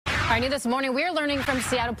All right, new this morning, we're learning from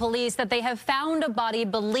Seattle police that they have found a body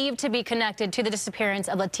believed to be connected to the disappearance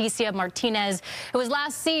of Leticia Martinez, who was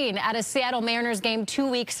last seen at a Seattle Mariners game 2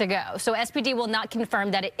 weeks ago. So SPD will not confirm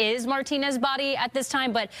that it is Martinez's body at this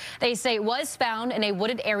time, but they say it was found in a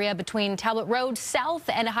wooded area between Talbot Road South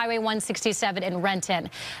and Highway 167 in Renton.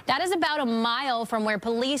 That is about a mile from where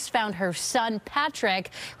police found her son,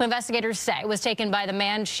 Patrick, who investigators say was taken by the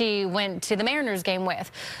man she went to the Mariners game with.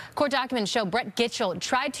 Court documents show Brett Gitchell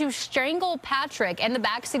tried to strangle Patrick in the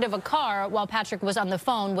backseat of a car while Patrick was on the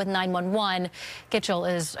phone with 911.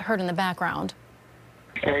 Gitchell is heard in the background.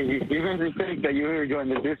 Hey, you made me think that you were going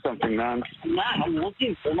to do something, man. Nah, I'm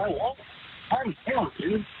looking for my wallet. I'm down,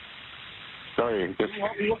 dude. Sorry. Can you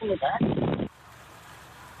help me look in the back?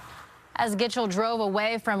 As Gitchell drove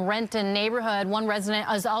away from Renton neighborhood, one resident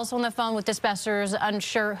is also on the phone with dispatchers,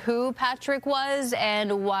 unsure who Patrick was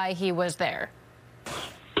and why he was there.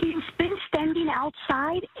 He's been standing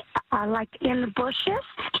outside, like in the bushes,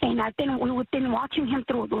 and we've been watching him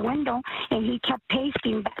through the window, and he kept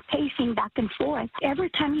pacing back and forth. Every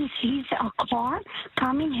time he sees a car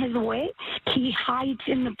coming his way, he hides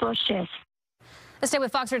in the bushes. Stay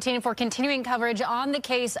with Fox 13 for continuing coverage on the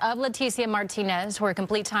case of Leticia Martinez. For a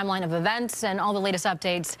complete timeline of events and all the latest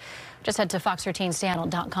updates, just head to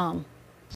fox13seattle.com.